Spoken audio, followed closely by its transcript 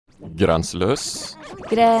Grenseløst.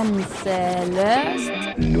 Grenseløst.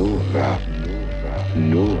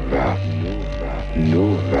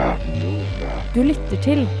 Du lytter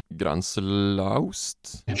til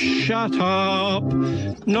Grenseløst. Shut up!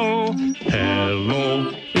 No, hello.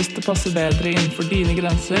 Hvis det passer bedre innenfor dine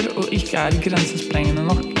grenser og ikke er grensesprengende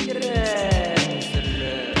nok.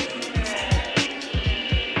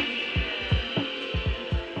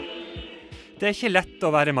 Det er ikke lett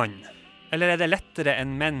å være mann. Eller er det lettere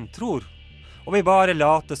enn menn tror? Og vi bare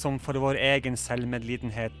later som for vår egen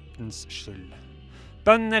selvmedlidenhetens skyld.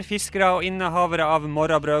 Bønder, fiskere og innehavere av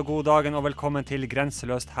morrabrød, god dagen og velkommen til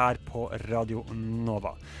Grenseløst her på Radio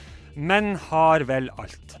Nova. Menn har vel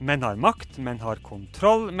alt. Menn har makt, menn har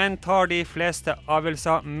kontroll, menn tar de fleste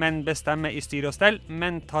avgjørelser, menn bestemmer i styr og stell,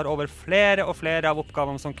 menn tar over flere og flere av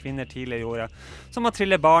oppgavene som kvinner tidligere gjorde, som å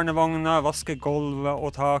trille barnevogner, vaske gulvet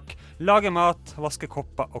og tak, lage mat, vaske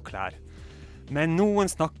kopper og klær. Men noen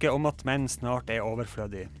snakker om at menn snart er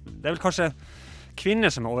overflødige. Det er vel kanskje kvinner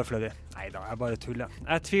som er overflødige? Neida, jeg bare tuller.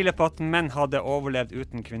 Jeg tviler på at menn hadde overlevd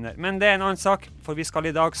uten kvinner. Men det er en annen sak, for vi skal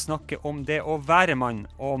i dag snakke om det å være mann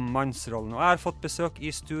og mannsrollen. Og jeg har fått besøk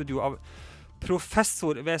i studio av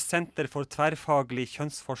professor ved Senter for tverrfaglig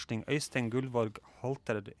kjønnsforskning, Øystein Gullvåg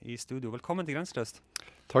Holter i studio. Velkommen til Grenseløst.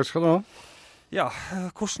 Takk skal du ha. Ja,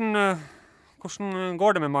 hvordan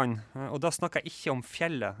går det med mann? Og da snakker jeg ikke om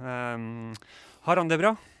fjellet. Har han det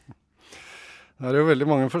bra? Det er jo veldig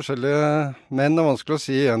mange forskjellige menn. Det er vanskelig å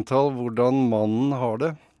si i entall hvordan mannen har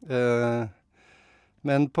det.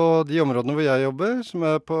 Men på de områdene hvor jeg jobber, som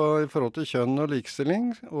er i forhold til kjønn og likestilling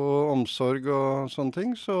og omsorg og sånne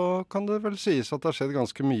ting, så kan det vel sies at det har skjedd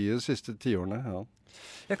ganske mye de siste 10 årene. Ja.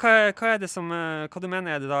 Ja, hva du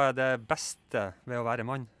mener er det da det beste ved å være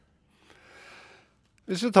mann?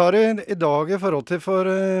 Hvis vi tar i dag i forhold til for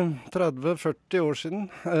 30-40 år siden,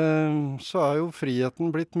 så er jo friheten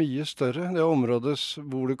blitt mye større. Det er området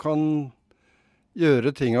hvor du kan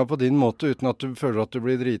gjøre tingene på din måte uten at du føler at du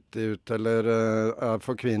blir driti ut, eller er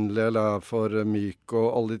for kvinnelig, eller er for myk og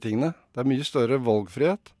alle de tingene. Det er mye større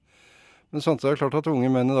valgfrihet. Men samtidig er det klart at unge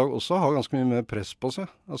menn i dag også har ganske mye mer press på seg.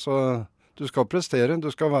 Altså, du skal prestere,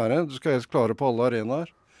 du skal være, du skal helst klare på alle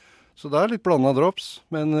arenaer. Så det er litt blanda drops,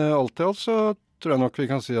 men alt i alt så tror jeg nok vi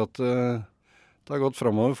kan si at det har gått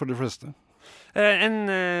fremover for de fleste.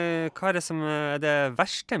 Hva er det som er det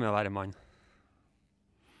verste med å være mann?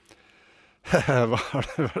 Hva er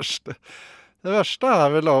det verste? Det verste er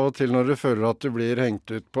vel av og til når du føler at du blir hengt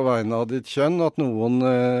ut på vegne av ditt kjønn, at noen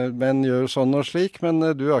menn gjør sånn og slik, men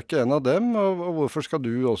du er ikke en av dem, og hvorfor skal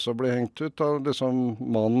du også bli hengt ut? Liksom,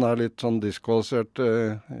 mannen er litt sånn diskvalifisert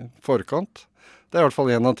forkant. Det er i hvert fall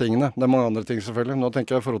en av tingene. Det er mange andre ting selvfølgelig. Nå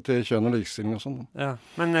tenker jeg i forhold til kjønn og likestilling og sånn. Ja,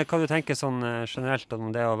 men hva du tenker sånn generelt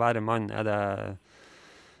om det å være mann,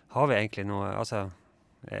 har vi egentlig noe, altså,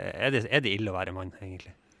 er det ille å være mann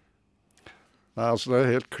egentlig? Nei, altså det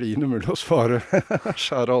er helt klin umulig å svare.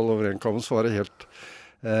 Skjære alle over en kam og svare helt.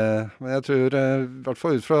 Men jeg tror, i hvert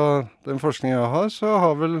fall ut fra den forskningen jeg har, så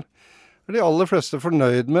har vel de aller fleste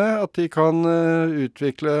fornøyd med at de kan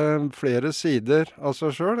utvikle flere sider av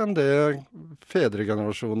seg selv enn det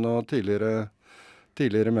fedregenerasjonen og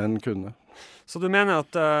tidligere menn kunne. Så du mener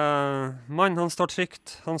at mann, han står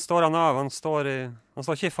trygt, han står av, han står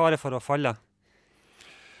ikke i fare for å falle?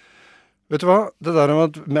 Vet du hva? Det der om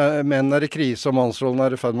at menn er i krise og mannsrollen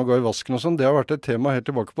er i ferd med å gå i vasken og sånn, det har vært et tema helt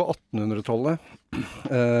tilbake på 1800-tallet.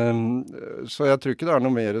 Så jeg tror ikke det er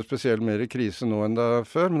noe mer krise nå enn det er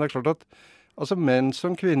før, men det er klart at altså, menn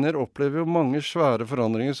som kvinner opplever jo mange svære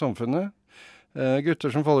forandringer i samfunnet.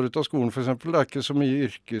 Gutter som faller ut av skolen for eksempel, det er ikke så mye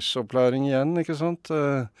yrkesopplæring igjen, ikke sant?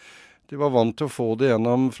 De var vant til å få det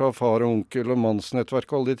gjennom fra far og onkel og mannsnettverk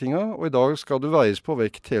og alle de tingene, og i dag skal du veies på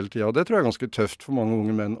vekt hele tiden. Det tror jeg er ganske tøft for mange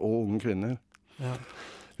unge menn og unge kvinner. Ja.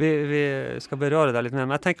 Vi skal berøre deg litt mer,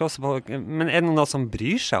 men jeg tenker også på, men er det noen som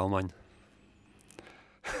bryr seg om han?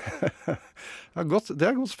 Det er et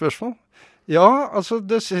godt spørsmål. Ja, altså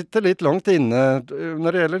det sitter litt langt inne.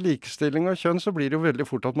 Når det gjelder likestilling og kjønn, så blir det jo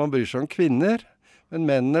veldig fort at man bryr seg om kvinner. Men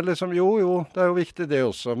mennene liksom, jo, det er jo viktig det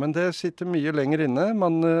også, men det sitter mye lenger inne,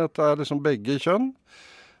 at det er liksom begge kjønn.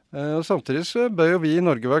 Og samtidig så bør jo vi i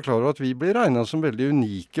Norge være klar over at vi blir regnet som veldig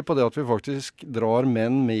unike på det at vi faktisk drar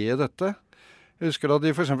menn med i dette. Jeg husker da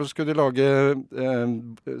de for eksempel skulle lage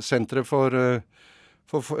sentre for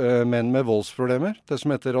menn med voldsproblemer, det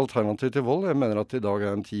som heter Alternativ til vold. Jeg mener at i dag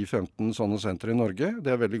er 10-15 sånne sentre i Norge.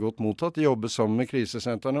 Det er veldig godt mottatt. De jobber sammen med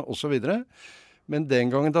krisesentrene og så videre. Men den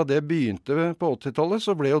gangen da det begynte på 80-tallet,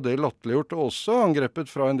 så ble jo det latterliggjort og også angrepet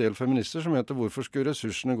fra en del feminister som heter hvorfor skulle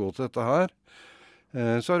ressursene gå til dette her?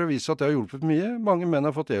 Så har det vist at det har hjulpet mye. Mange menn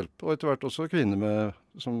har fått hjelp, og etter hvert også kvinner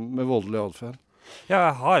med voldelig adferd. Ja,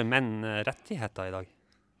 har menn rettigheter i dag?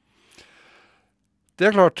 Det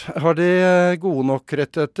er klart. Har de gode nok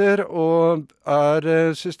rettigheter, og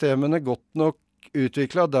er systemene godt nok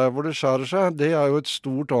utviklet der hvor det skjærer seg? Det er jo et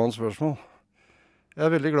stort annet spørsmål. Jeg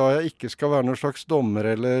er veldig glad jeg ikke skal være noen slags dommer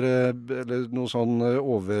eller noe sånn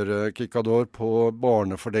overkikador på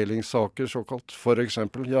barnefordelingssaker, såkalt. For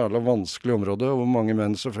eksempel, jævla vanskelig område, hvor mange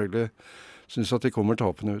menn selvfølgelig synes at de kommer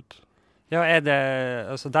tapende ut. Ja,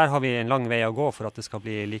 altså der har vi en lang vei å gå for at det skal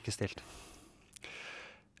bli likestilt.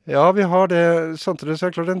 Ja, vi har det. Samtidig så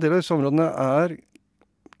er det klart en del av disse områdene er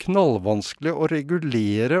knallvanskelig å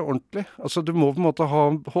regulere ordentlig. Altså du må på en måte ha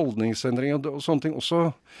holdningsendringer og sånne ting også.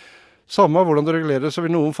 Samme hvordan du regulerer det, så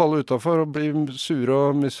vil noen falle utenfor og bli sure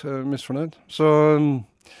og misfornøyd. Så,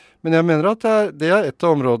 men jeg mener at det er et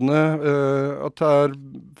av områdene, at det er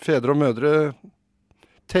fedre og mødre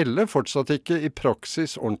teller fortsatt ikke i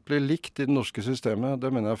praksis ordentlig likt i det norske systemet.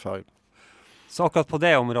 Det mener jeg er feil. Så akkurat på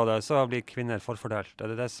det området så blir kvinner forfordelt.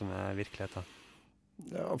 Er det det som er virkeligheten?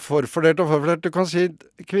 Ja, forfordelt og forfordelt. Du kan si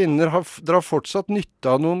kvinner drar fortsatt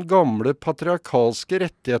nytte av noen gamle patriarkalske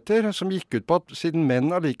rettigheter som gikk ut på at siden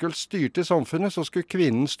menn allikevel styrte i samfunnet, så skulle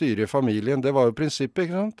kvinnen styre i familien. Det var jo prinsippet,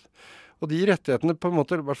 ikke sant? Og de rettighetene på en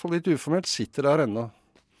måte, i hvert fall litt uformelt, sitter der ennå.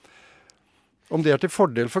 Om det er til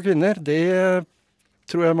fordel for kvinner, det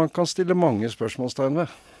tror jeg man kan stille mange spørsmålstegn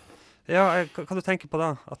ved. Ja, hva du tenker på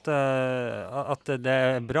da? At det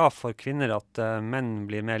er bra for kvinner at menn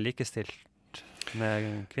blir mer likestilt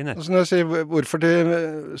med kvinner? Altså når jeg sier hvorfor til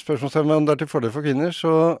spørsmålstegn om det er til fordel for kvinner,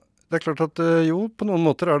 så det er klart at jo, på noen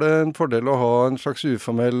måter er det en fordel å ha en slags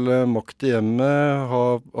uformell makt i hjemmet,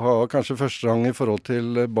 ha kanskje førsterang i forhold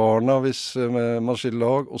til barna hvis man skiller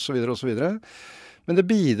lag, og så videre, og så videre. Men det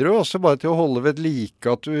bidrar jo også bare til å holde ved like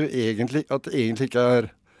at det egentlig ikke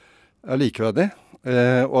er likeverdig.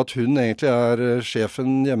 Og at hun egentlig er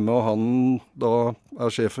sjefen hjemme, og han da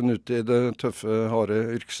er sjefen ute i det tøffe, harde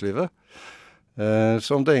yrkeslivet.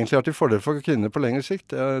 Så om det egentlig er til fordel for kvinner på lengre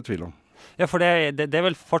sikt, det er jeg tvil om. Ja, for det er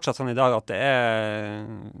vel fortsatt sånn i dag at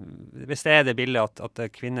hvis det er det bildet at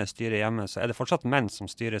kvinner styrer hjemme, så er det fortsatt menn som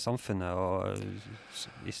styrer samfunnet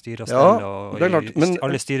og i styre og stell, og i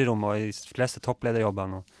alle styrerom og i fleste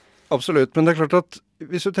topplederjobbene. Absolutt, men det er klart at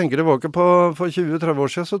hvis du tenker tilbake på for 20-30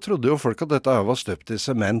 år siden, så trodde jo folk at dette her var støpt i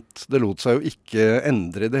sement. Det lot seg jo ikke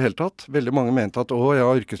endre i det hele tatt. Veldig mange mente at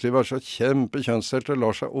yrkeslivet er så kjempekjønnsdelt, det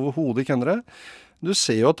lar seg overhodet ikke endre. Du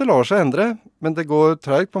ser jo at det lar seg endre, men det går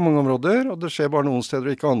tregt på mange områder, og det skjer bare noen steder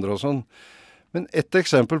og ikke andre og sånn. Men et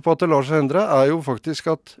eksempel på at det lar seg endre er jo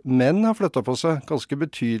faktisk at menn har flyttet på seg ganske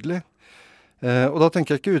betydelig. Og da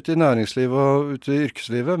tenker jeg ikke ute i næringslivet og ute i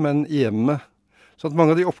yrkeslivet, men i hjemmet. Så at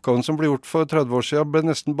mange av de oppgavene som ble gjort for 30 år siden, ble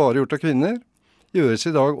nesten bare gjort av kvinner, gjøres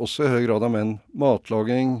i dag også i høy grad av menn.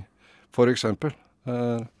 Matlaging, for eksempel.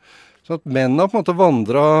 Så at menn har på en måte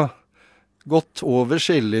vandret godt over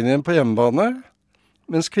skillelinjen på hjemmebane,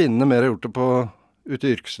 mens kvinnene mer har gjort det ute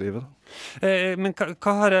i yrkeslivet. Men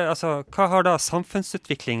hva har da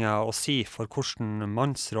samfunnsutviklingen å si for hvordan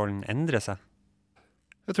mannsrollen endrer seg?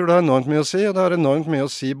 Jeg tror det har enormt mye å si, og det har enormt mye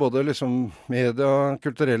å si både liksom media,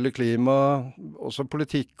 kulturelle klima, også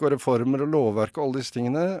politikk og reformer og lovverk og alle disse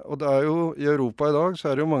tingene. Og det er jo, i Europa i dag,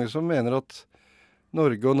 så er det jo mange som mener at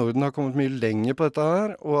Norge og Norden har kommet mye lenger på dette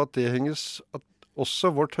her, og at det henges, at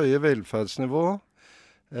også vårt høye velferdsnivå,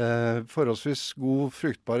 forholdsvis god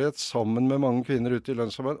fruktbarhet sammen med mange kvinner ute i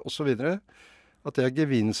lønnsarbeid og så videre, at det er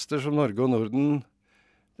gevinster som Norge og Norden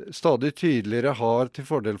stadig tydeligere har til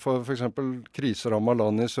fordel for eksempel kriseramma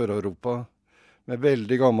land i Sør-Europa. Med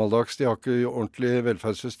veldig gammeldags, de har ikke ordentlig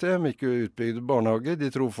velferdssystem, ikke utbygd barnehage. De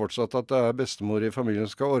tror fortsatt at det er bestemor i familien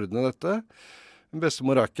som skal ordne dette. Men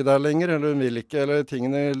bestemor er ikke der lenger, eller hun vil ikke, eller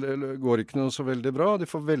tingene går ikke noe så veldig bra. De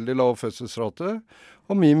får veldig lav fødselsrate,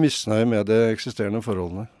 og mye misnøye med de eksisterende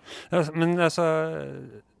forholdene. Ja, men altså,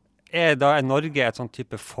 er da Norge et sånn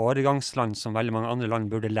type foregangsland som veldig mange andre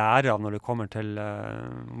land burde lære av når det kommer til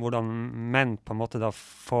hvordan menn på en måte da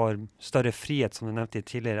får større frihet, som du nevnte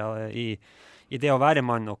tidligere, i det å være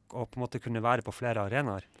mann og på en måte kunne være på flere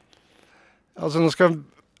arenaer? Altså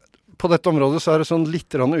på dette området så er det sånn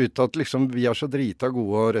litt ut at liksom vi er så drita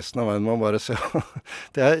gode, og resten av verden må bare se.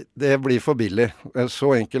 Det blir for billig.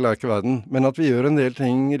 Så enkel er ikke verden. Men at vi gjør en del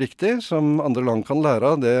ting riktig som andre land kan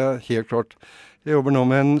lære av, det er helt klart. Jeg jobber nå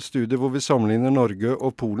med en studie hvor vi sammenligner Norge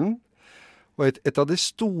og Polen. Og et av de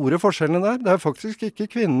store forskjellene der, det er faktisk ikke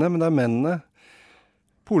kvinnene, men det er mennene.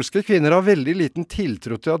 Polske kvinner har veldig liten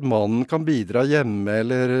tiltro til at mannen kan bidra hjemme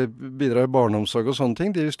eller bidra i barneomsorg og sånne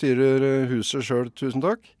ting. De styrer huset selv, tusen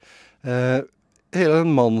takk. Hele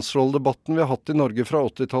den mannsrolledebatten vi har hatt i Norge fra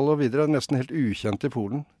 80-tallet og videre er nesten helt ukjent i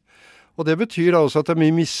Polen. Og det betyr da også at det er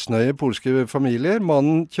mye misnøye i polske familier.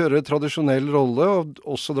 Mannen kjører tradisjonell rolle og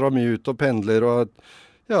også drar mye ut og pendler og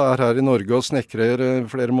er her i Norge og snekrer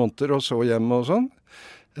flere måneder og så hjem og sånn.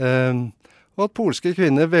 Og at polske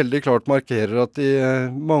kvinner veldig klart markerer at de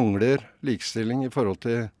mangler likestilling i forhold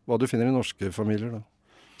til hva du finner i norske familier da.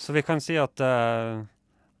 Så vi kan si at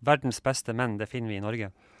verdens beste menn, det finner vi i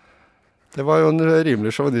Norge. Det var jo en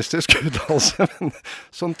rimelig sjåvinistisk uttalelse, men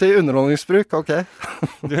sånn til underholdningsbruk, ok.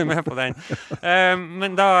 Du er med på den.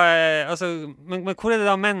 Men da, men hvor er det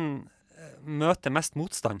da menn møter mest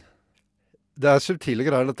motstand? Det er subtile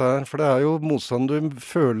greier dette her, for det er jo motstand du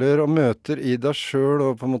føler og møter i deg selv,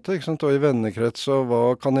 og på en måte, ikke sant? Og i vennekrets, og hva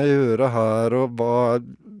kan jeg gjøre her, og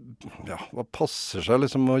hva passer seg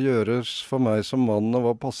liksom å gjøres for meg som mann, og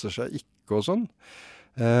hva passer seg ikke og sånn.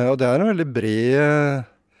 Og det er en veldig bred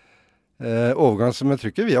overgang som jeg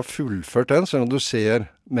tror ikke vi har fullført den, selv om du ser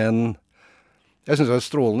menn. Jeg synes det er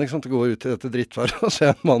strålende, ikke sant, å gå ut i dette drittværet og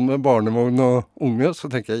se en mann med barnevogn og unge,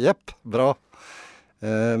 så tenker jeg, jepp, bra.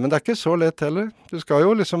 Men det er ikke så lett heller. Du skal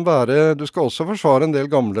jo liksom du skal også forsvare en del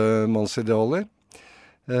gamle mannsidealer.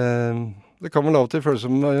 Det kan vel av og til føles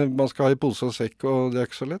som man skal ha i pose og sekk, og det er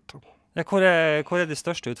ikke så lett. Ja, hvor er de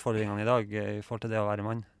største utfordringene i dag i forhold til det å være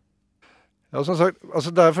mann? Ja, som sagt,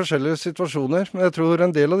 altså det er forskjellige situasjoner, men jeg tror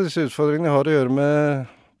en del av disse utfordringene har å gjøre med,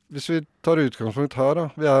 hvis vi tar utgangspunkt her da,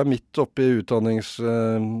 vi er midt oppe i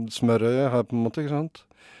utdanningssmørøyet her på en måte, ikke sant?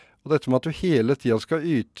 Og dette med at du hele tiden skal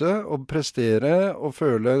yte og prestere og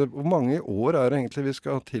føle, hvor mange år er det egentlig vi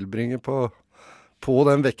skal tilbringe på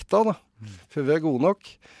den vekta da, før vi er gode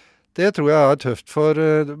nok? Det tror jeg er tøft for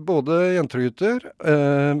både jenter og gutter,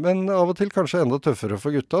 men av og til kanskje enda tøffere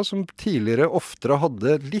for gutta, som tidligere oftere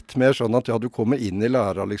hadde litt mer sånn at du kommer inn i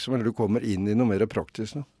læra, liksom, eller du kommer inn i noe mer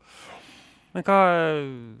praktisk. Men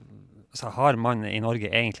har man i Norge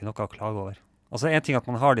egentlig noe å klage over? Altså en ting at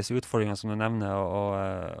man har disse utfordringene som du nevner,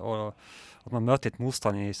 og at man møter litt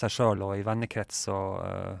motstand i seg selv og i vennekrets og...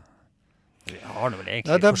 Vi har det vel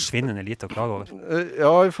egentlig forsvinnende lite å klage over. Ja,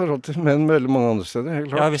 i forhold til menn veldig mange andre steder, helt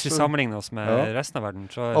klart. Ja, hvis vi sammenligner oss med resten av verden.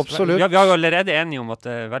 Så, absolutt. Vi er jo allerede enige om at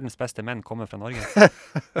verdens beste menn kommer fra Norge.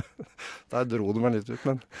 Der dro du meg litt ut,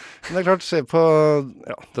 men det er klart, se på,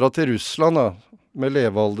 dra til Russland da, med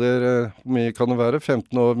levealder, hvor mye kan det være?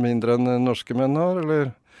 15 år mindre enn norske menn har,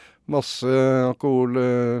 eller masse alkohol,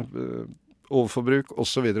 overforbruk, og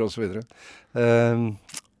så videre, og så videre.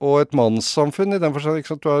 Og et mannssamfunn i den forstand,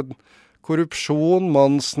 ikke sant, du har korrupsjon,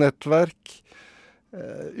 mannsnettverk,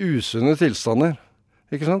 usunne tilstander,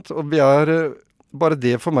 ikke sant? Og bare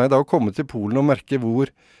det for meg da å komme til Polen og merke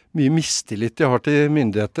hvor mye mistillit de har til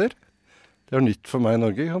myndigheter. Det er nytt for meg i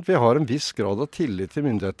Norge, ikke sant? Vi har en viss grad av tillit til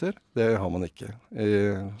myndigheter. Det har man ikke i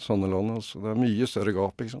sånne land. Altså. Det er mye større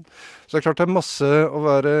gap, ikke sant? Så det er klart det er masse å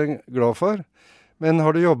være glad for. Men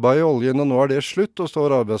har du jobbet i oljen, og nå er det slutt og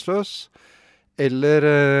står arbeidsløs, eller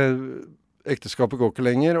ekteskapet går ikke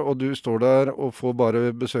lenger, og du står der og får bare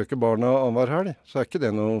besøke barna annenhver helg, så er ikke det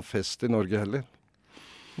noe fest i Norge heller.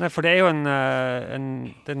 Nei, for det er jo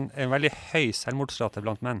en veldig høy selvmordsrate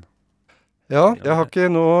blant menn. Ja, jeg har ikke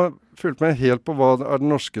nå fulgt med helt på hva er den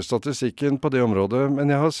norske statistikken på det området, men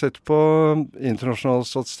jeg har sett på internasjonal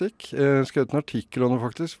statistikk, skrevet en artikkel om det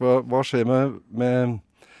faktisk, hva skjer med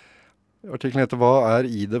artikkelen heter «Hva er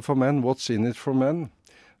i det for menn? What's in it for men?»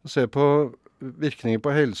 Og se på virkninger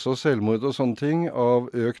på helse og selvmord og sånne ting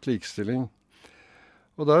av økt likestilling.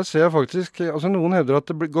 Og der ser jeg faktisk, altså noen hevder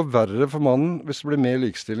at det går verre for mannen hvis det blir mer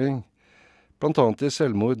likestilling, blant annet i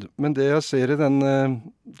selvmord. Men det jeg ser i den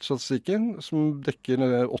statistikken, som dekker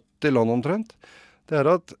 80 land omtrent, det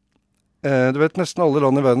er at du vet, nesten alle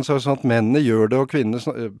land i verden så er det sånn at mennene gjør det og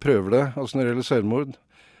kvinnene prøver det, altså når det gjelder selvmord.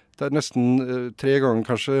 Det er nesten 3 ganger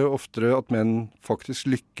kanskje oftere at menn faktisk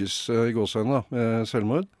lykkes i gåsøyne med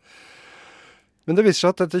selvmord. Men det viser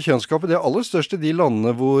seg at dette kjønnsgapet, det er aller størst i de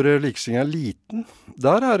landene hvor likestilling er liten.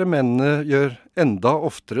 Der er det mennene gjør enda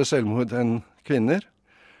oftere selvmord enn kvinner.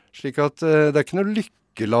 Slik at det er ikke noe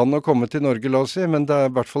lykkeland å komme til Norge, la oss si, men det er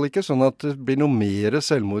i hvert fall ikke sånn at det blir noe mer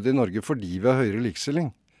selvmord i Norge fordi vi har høyere likestilling.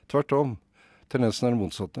 Tvert om. Tendensen er det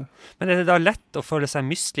motsatte. Men er det da lett å føle seg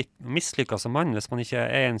mislykket som mann hvis man ikke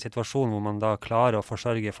er i en situasjon hvor man da klarer å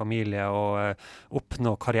forsørge familie og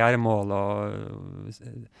oppnå karrieremål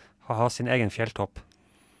og ha sin egen fjelltopp?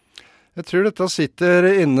 Jeg tror dette sitter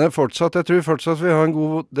inne fortsatt. Jeg tror fortsatt vi har en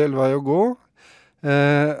god del vei å gå.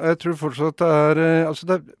 Jeg tror fortsatt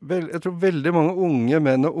jeg tror veldig mange unge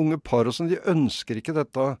menn og unge par og sånn, de ønsker ikke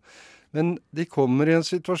dette. Men de kommer i en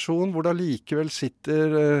situasjon hvor det likevel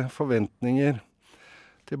sitter forventninger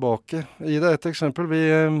tilbake. Gi deg et eksempel.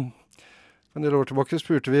 En del år tilbake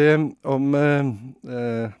spurte vi om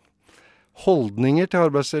Holdninger til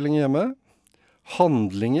arbeidsdeling hjemme,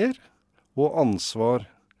 handlinger og ansvar.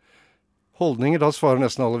 Holdninger, da svarer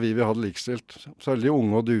nesten alle vi vil ha det likestilt. Særlig de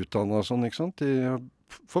unge og de utdannede og sånn, ikke sant? De har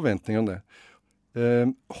forventninger om det.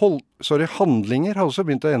 Handlinger har også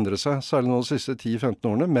begynt å endre seg, særlig nå de siste 10-15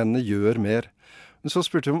 årene. Mennene gjør mer. Men så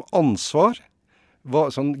spurte vi om ansvar,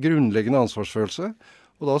 sånn grunnleggende ansvarsfølelse.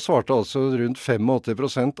 Og da svarte altså rundt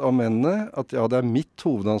 85% av mennene at ja, det er mitt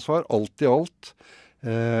hovedansvar, alt i alt,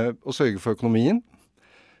 å sørge for økonomien.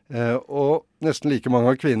 Og nesten like mange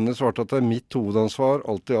av kvinnene svarte at det er mitt hovedansvar,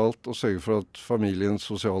 alt i alt, å sørge for at familiens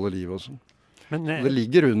sosiale liv og sånn. Men det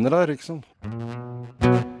ligger under der, ikke sant?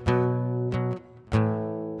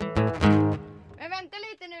 Men vänta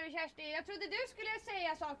lite nu, Kjersti. Jag trodde du skulle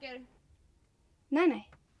säga saker. Nei.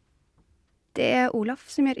 Det er Olaf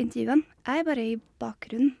som gjør intervjuen. Jeg er bare i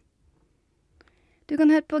bakgrunnen. Du kan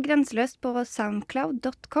høre på Grenseløst på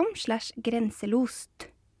soundcloud.com/grenselost.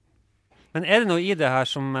 Men er det noe i det her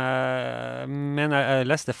som jeg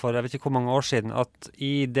leste for, jeg vet ikke hvor mange år siden, at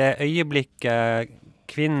i det øyeblikket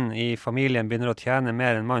kvinnen i familien begynner å tjene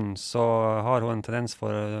mer enn mann, så har hun en tendens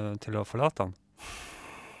til å forlate han?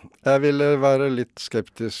 Jeg ville være litt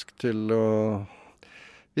skeptisk til å...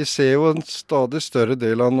 Vi ser jo en stadig større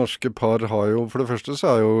del av norske par har jo, for det første så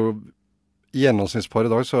er jo, i gjennomsnittspar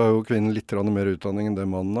i dag så har jo kvinnen litt mer utdanning enn det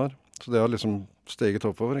mannen har. Så det har liksom steget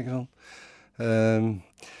oppover, ikke sant?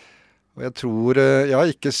 Og jeg tror, jeg har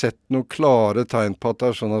ikke sett noen klare tegn på at det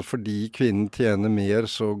er sånn at fordi kvinnen tjener mer,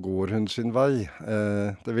 så går hun sin vei.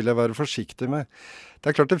 Det vil jeg være forsiktig med. Det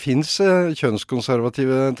er klart det finnes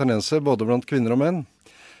kjønnskonservative tendenser, både blant kvinner og menn.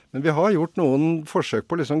 Men vi har gjort noen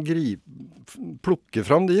forsøk på å liksom plukke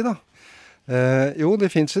fram de, da. Jo,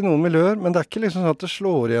 det finnes i noen miljøer, men det er ikke liksom sånn at det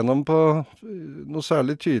slår igjennom på noe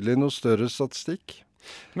særlig tydelig, noe større statistikk.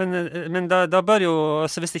 Men da bør jo,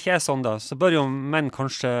 altså hvis det ikke er sånn da, så bør jo menn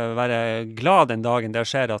kanskje være glad den dagen det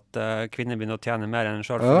skjer at kvinner begynner å tjene mer enn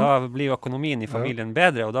selv, for da blir jo økonomien i familien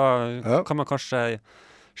bedre, og da kan man kanskje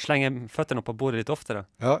slenge føttene på bordet litt oftere.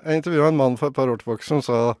 Ja, jeg intervjuet en mann for et par år tilbake som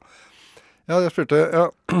sa, jeg spurte,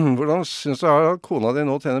 hvordan synes du at kona di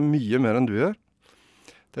nå tjener mye mer enn du gjør?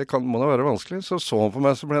 Det må da være vanskelig. Så han på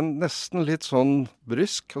meg, så ble han nesten litt sånn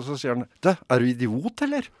brysk, og så sier han, er du idiot,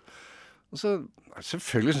 eller? Og så,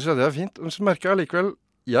 selvfølgelig synes jeg det er fint. Men så merker jeg likevel,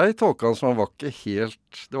 jeg tolket han som han var ikke helt,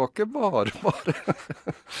 det var ikke bare.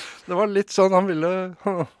 Det var litt sånn, det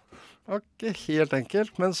var ikke helt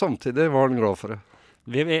enkelt, men samtidig var han glad for det.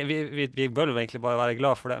 Vi bør jo egentlig bare være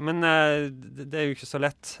glad for det, men det er jo ikke så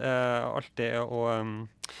lett alltid å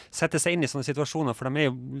sette seg inn i sånne situasjoner, for det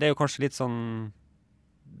er jo kanskje litt sånn,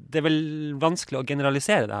 det er vel vanskelig å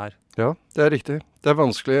generalisere det her. Ja, det er riktig. Det er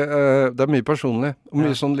vanskelig, det er mye personlig, og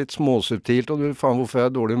mye sånn litt småsubtilt, og faen hvorfor jeg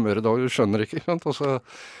er dårlig humør i dag, du skjønner ikke, sant? Og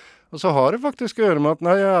så har det faktisk å gjøre med at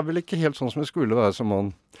nei, jeg er vel ikke helt sånn som jeg skulle være som mann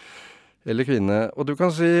eller kvinne. Og du kan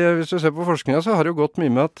si, hvis du ser på forskningen, så har det jo gått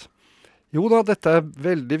mye med at jo da, dette er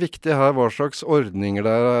veldig viktig her, hva slags ordninger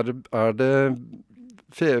det er. Er det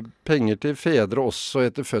penger til fedre også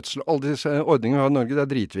etter fødsel? Alle disse ordningene vi har i Norge, det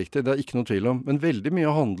er dritviktig, det er ikke noe tvil om. Men veldig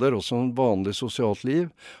mye handler også om vanlig sosialt liv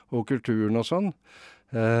og kulturen og sånn.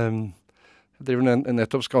 Jeg driver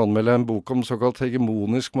nettopp skal anmelde en bok om såkalt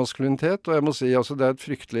hegemonisk maskulinitet, og jeg må si, altså det er et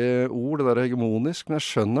fryktelig ord, det der hegemonisk, men jeg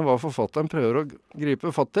skjønner hva forfatteren prøver å gripe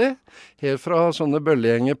fatt i, helt fra sånne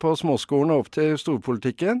bøllegjenger på småskolen og opp til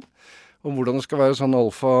storpolitikken, om hvordan det skal være sånn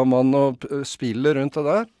alfamann og spille rundt det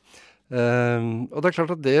der. Og det er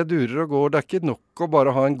klart at det durer og går. Det er ikke nok å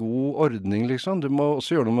bare ha en god ordning, liksom. Du må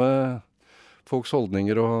også gjøre noe med folks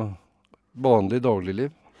holdninger og vanlig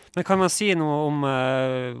dagligliv. Men kan man si noe om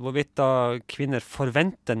hvorvidt da kvinner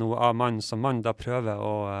forventer noe av mann som mann da prøver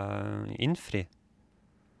å innfri?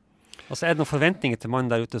 Altså er det noen forventninger til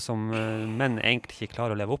mann der ute som menn egentlig ikke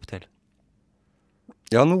klarer å leve opp til?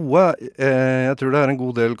 Ja, noe. Jeg tror det er en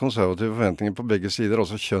god del konservative forventninger på begge sider,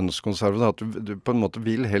 også kjønnskonservative, at du på en måte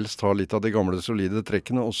vil helst ha litt av de gamle solide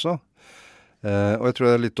trekkene også. Og jeg tror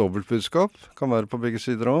det er litt dobbeltbudskap, kan være på begge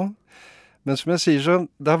sider også. Men som jeg sier så,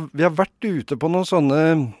 vi har vært ute på noen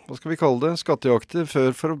sånne, hva skal vi kalle det, skattejakter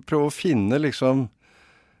før for å prøve å finne liksom,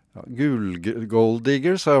 gold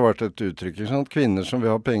diggers har vært et uttrykk, ikke sant? Kvinner som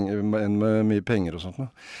vil ha penger, enn med mye penger og sånt.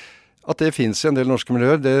 At det finnes i en del norske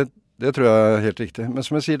miljøer, det tror jeg er helt riktig. Men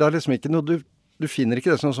som jeg sier, det er liksom ikke noe, du finner ikke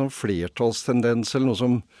det som en sånn flertallstendens eller noe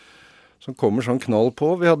som kommer sånn knall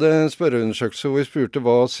på. Vi hadde en spørreundersøkelse hvor vi spurte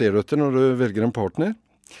hva ser du etter når du velger en partner.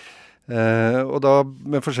 Og da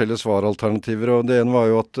med forskjellige svaralternativer, og det ene var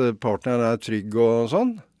jo at partneren er trygg og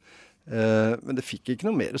sånn. Men det fikk ikke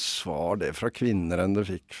noe mer svar det fra kvinner enn det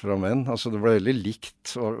fikk fra menn. Altså det ble veldig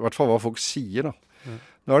likt, i hvert fall hva folk sier da.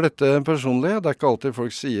 Nå er dette personlig, det er ikke alltid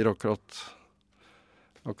folk sier akkurat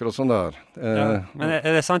sånn det er. Men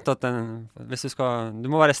er det sant at hvis du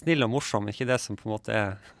må være snill og morsom, ikke det som på en måte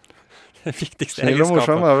er det viktigste Snill og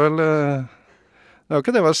morsom egenskapet? er vel, det er jo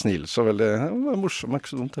ikke det å være snill så veldig, være morsom er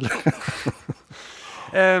ikke så dumt, eller?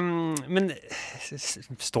 Men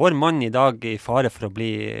står mann i dag i fare for å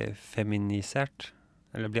bli feminisert?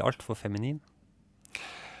 Eller bli alt for feminin?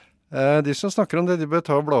 De som snakker om det, de bør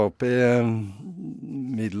ta og bla opp i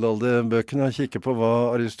middelalderbøkene og kikke på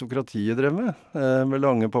hva aristokratiet drev med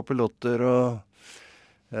lange papillotter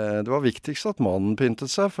det var viktigst at mannen pyntet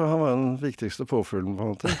seg, for han var den viktigste påfuglen på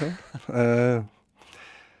en måte. Ikke?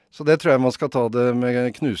 Så det tror jeg man skal ta det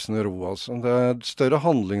med knusende ro. Altså. Det er et større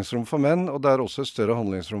handlingsrom for menn, og det er også et større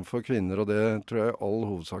handlingsrom for kvinner, og det tror jeg i all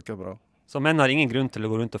hovedsak er bra. Så menn har ingen grunn til å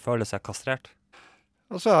gå rundt og føle seg kastrert?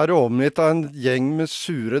 Og så er du omgitt av en gjeng med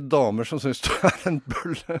sure damer som synes du er en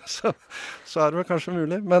bølle, så er det vel kanskje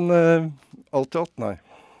mulig. Men alt i alt, nei.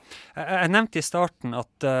 Jeg nevnte i starten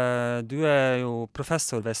at du er jo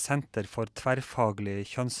professor ved Senter for tverrfaglig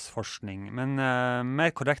kjønnsforskning, men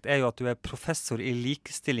mer korrekt er jo at du er professor i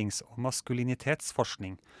likestillings- og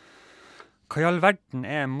maskulinitetsforskning. Hva i all verden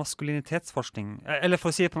er maskulinitetsforskning? Eller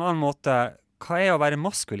for å si det på en annen måte, hva er å være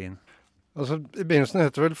maskulin? Altså, i begynnelsen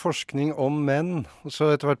heter det vel forskning om menn, og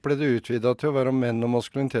så etter hvert ble det utvidet til å være om menn og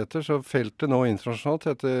maskuliniteter, så feltet nå internasjonalt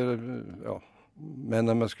heter, menn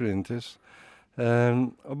og maskulinities.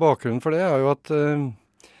 Og bakgrunnen for det er jo at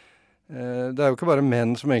det er jo ikke bare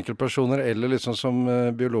menn som enkeltpersoner, eller liksom som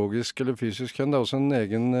biologisk eller fysisk kjønn, det er også en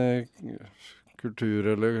egen kultur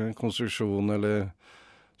eller konstruksjon eller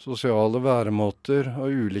sosiale væremåter og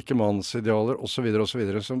ulike mannsidealer osv. Så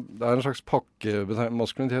det er en slags pakke,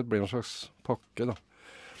 maskulinitet blir en slags pakke da.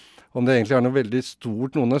 Om det egentlig er noe veldig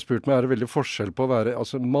stort, noen har spurt meg, er det veldig forskjell på å være,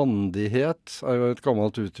 altså mandighet er jo et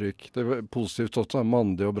gammelt uttrykk, det er positivt også,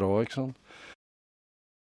 mandig og bra, ikke sant?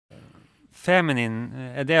 Feminin,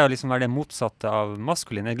 er det å liksom være det motsatte av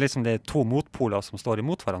maskulin? Er det liksom det to motpoler som står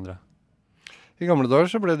imot hverandre? I gamle dager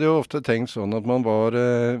så ble det jo ofte tenkt sånn at man var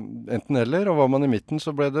enten eller, og var man i midten så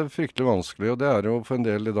ble det fryktelig vanskelig, og det er jo for en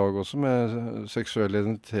del i dag også med seksuell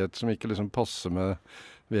identitet som ikke liksom passer med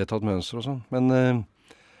vedtatt mønster og sånn. Men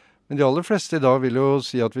de aller fleste i dag vil jo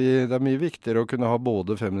si at det er mye viktigere å kunne ha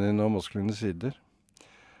både feminine og maskuline sider.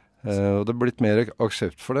 Og det er blitt mer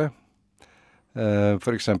aksept for det.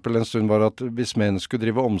 For eksempel en stund var at hvis menn skulle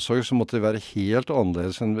drive omsorg, så måtte de være helt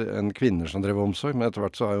annerledes enn kvinner som driver omsorg, men etter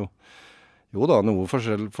hvert så er jo da, noe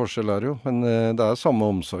forskjell er jo, men det er samme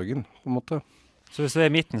omsorgen, på en måte. Så hvis du er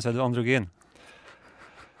i midten, så er du androgyn?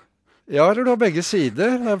 Ja, eller du har begge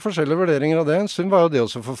sider. Det er forskjellige vurderinger av det. En stund var jo det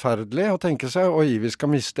også forferdelig å tenke seg, oi, vi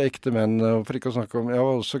skal miste ekte menn, og for ikke å snakke om, ja,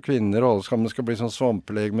 også kvinner, og alle skal bli sånn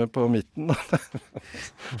svampelegme på midten.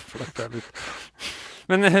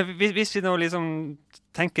 Men hvis vi nå liksom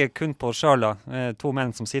tenker kun på oss selv, to menn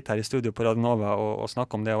som sitter her i studio på Radio Nova og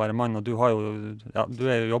snakker om det å være mann, og du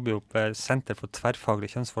jobber jo på Senter for tverrfaglig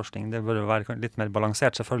kjønnsforskning, det burde være litt mer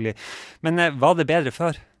balansert selvfølgelig. Men var det bedre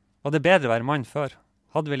før? Var det bedre å være mann før?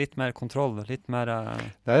 Hadde vi litt mer kontroll, litt mer...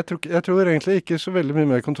 Nei, jeg tror egentlig ikke så veldig mye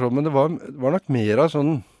mer kontroll, men det var nok mer av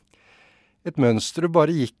sånn et mønster du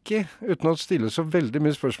bare gikk i, uten å stille så veldig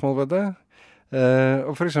mye spørsmål ved det.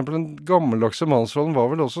 Og for eksempel den gammeldagse mannsrollen var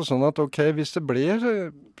vel også sånn at ok, hvis det ble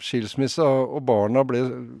skilsmisse og barna ble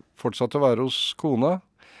fortsatt å være hos kona,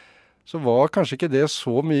 så var kanskje ikke det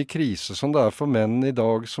så mye krise som det er for menn i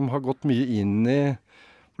dag som har gått mye inn i,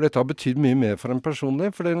 for dette har betydd mye mer for en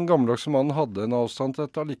personlig, for den gammeldagse mannen hadde en avstand til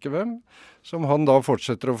dette allikevel, som han da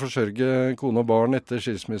fortsetter å forsørge kone og barn etter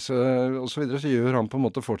skilsmisse og så videre, så gjør han på en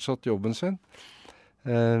måte fortsatt jobben sin.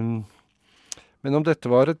 Men om dette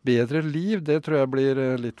var et bedre liv, det tror jeg blir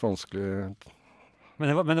litt vanskelig. Men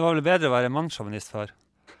det var vel bedre å være mannssjåvinist før?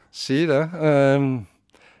 Si det.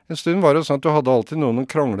 En stund var det sånn at du hadde alltid noen å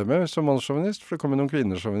krangle med hvis du var mannssjåvinist, for det kom jo noen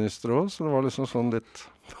kvinnesjåvinister også, så det var liksom sånn litt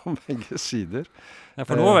på begge sider. Ja,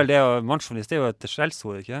 for nå er vel det å mannssjåvinist, det er jo et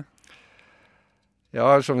skjellsord, ikke? Ja,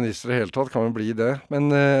 sjåvinister i hele tatt kan jo bli det. Men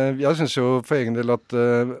jeg synes jo for egen del at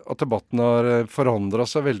debatten har forandret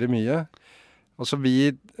seg veldig mye. Altså vi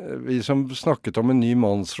som snakket om en ny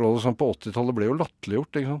mannsrolle sånn på 80-tallet ble jo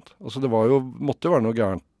latterliggjort, ikke sant? Altså det måtte jo være noe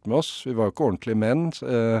gærent med oss. Vi var jo ikke ordentlige menn,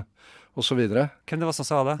 og så videre. Hvem det var som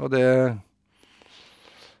sa det? Og det...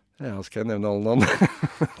 Ja, skal jeg nevne alle navn?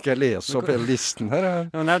 Skal jeg lese opp hele listen her?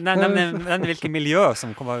 Nevn hvilke miljø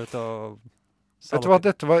som kom ut og... Vet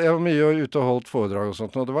du hva, jeg var mye ute og holdt foredrag og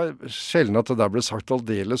sånt, og det var sjelden at det der ble sagt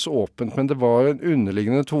aldeles åpent, men det var en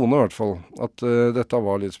underliggende tone i hvert fall, at dette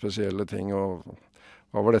var litt spesielle ting, og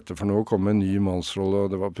hva var dette for noe? Kom med en ny mannsrolle, og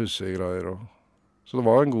det var pussige greier, så det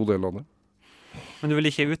var en god del av det. Men du vil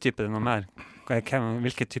ikke utdype det noe mer?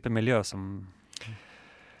 Hvilket type miljø som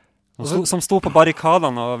sto på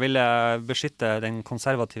barrikadene og ville beskytte den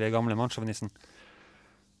konservative gamle mannssjåvinisten?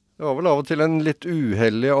 Det var vel av og til en litt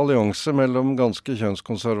uheldig allianse mellom ganske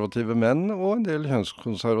kjønnskonservative menn og en del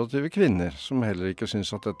kjønnskonservative kvinner, som heller ikke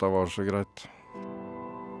syntes at dette var så greit.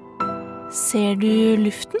 Ser du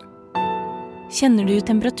luften? Kjenner du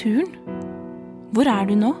temperaturen? Hvor er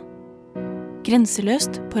du nå?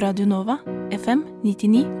 Grenseløst på Radio Nova, FM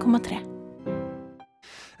 99,3.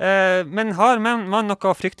 Men har man noe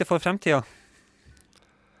å frykte for fremtiden?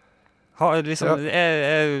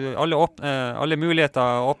 Er alle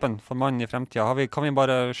muligheter åpne for mann i fremtiden? Kan vi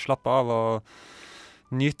bare slappe av og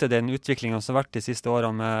nyte den utviklingen som har vært de siste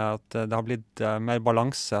årene med at det har blitt mer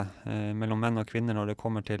balanse mellom menn og kvinner når det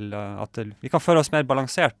kommer til at vi kan føle oss mer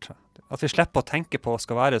balansert? At vi slipper å tenke på å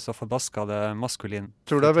skal være så forbaska det maskulin. Jeg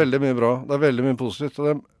tror det er veldig mye bra. Det er veldig mye positivt. Og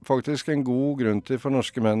det er faktisk en god grunn til for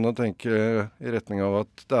norske menn å tenke i retning av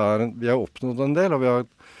at vi har oppnådd en del, og vi har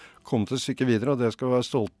kommet et stykke videre, og det skal vi være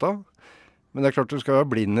stolte av. Men det er klart du skal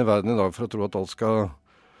være blind i verden i dag for å tro at alt skal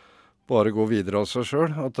bare gå videre av seg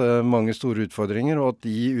selv. At det er mange store utfordringer, og at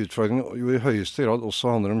de utfordringene jo i høyeste grad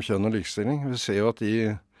også handler om kjønn og likestilling. Vi ser jo at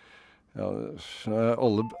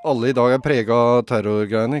alle i dag er preget av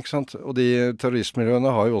terrorgreiene, ikke sant? Og de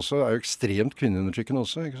terroristmiljøene er jo ekstremt kvinneundertrykkende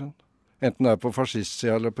også, ikke sant? Enten det er på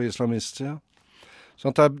fascistsida eller på islamistsida.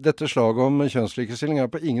 Så dette slaget om kjønnslikestilling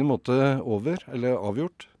er på ingen måte over, eller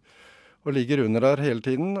avgjort, og ligger under der hele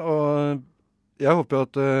tiden, og jeg håper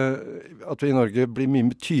at vi i Norge blir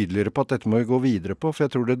mye tydeligere på at dette må vi gå videre på, for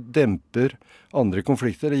jeg tror det demper andre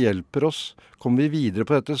konflikter, det hjelper oss. Kommer vi videre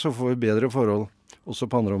på dette, så får vi bedre forhold, også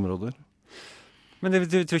på andre områder. Men du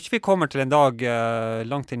tror ikke vi kommer til en dag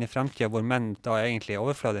langt inn i fremtiden hvor menn da egentlig er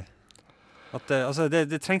overflødige?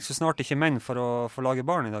 Det trengs jo snart ikke menn for å lage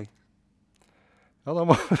barn i dag. Ja, da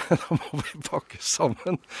må vi pakke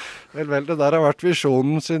sammen. Vel, det der har vært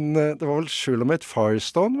visjonen sin, det var vel Shulamit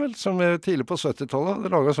Firestone, vel, som tidlig på 70-tallet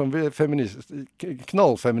hadde laget sånn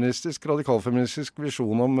knallfeministisk, radikalfeministisk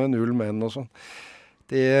visjon om 0 menn og sånn.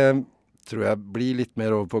 Det tror jeg blir litt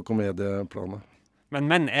mer over på komedieplanet. Men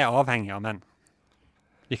menn er avhengige av menn.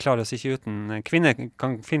 Vi klarer oss ikke uten kvinner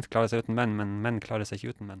kan fint klare seg uten menn, men menn klarer seg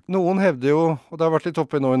ikke uten menn. Noen hevder jo, og det har vært litt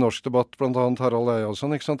oppe nå i norsk debatt, blant annet Harald Eia og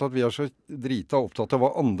sånn, ikke sant, at vi er så drita opptatt av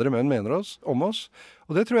hva andre menn mener om oss.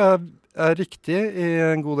 Og det tror jeg er riktig i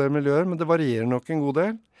en god del miljøer, men det varierer nok en god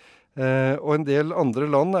del. Og en del andre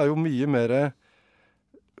land er jo mye mer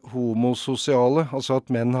homososiale, altså at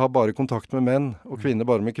menn har bare kontakt med menn, og kvinner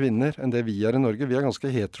bare med kvinner, enn det vi er i Norge. Vi er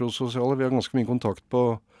ganske heterososiale, vi har ganske mye kontakt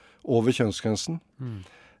over kjønnsgrensen.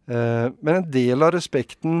 Men en del av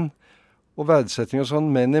respekten og verdsetting og sånn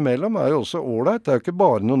menn imellom er jo også ålreit. Det er jo ikke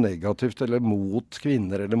bare noe negativt eller mot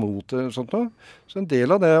kvinner eller mot sånt noe. Så en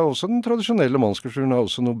del av det er også den tradisjonelle mannskulturen har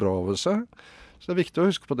også noe bra ved seg. Så det er viktig å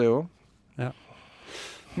huske på det også. Ja.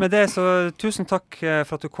 Med det så tusen takk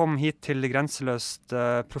for at du kom hit til Grenseløst,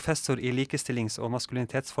 professor i likestillings- og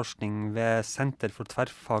maskulinitetsforskning ved Senter for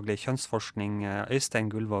tverrfaglig kjønnsforskning, Øystein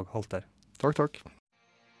Gullvåg Holter. Takk.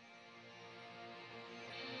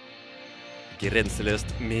 Grenseløst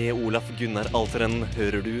med Olaf Gunnar Alteren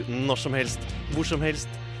hører du når som helst, hvor som helst,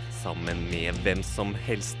 sammen med hvem som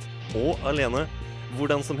helst, og alene,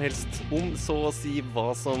 hvordan som helst, om så å si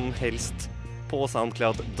hva som helst, på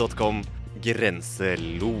soundcloud.com,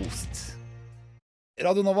 Grenseløst.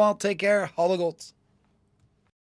 Radio Nova, take care, ha det godt.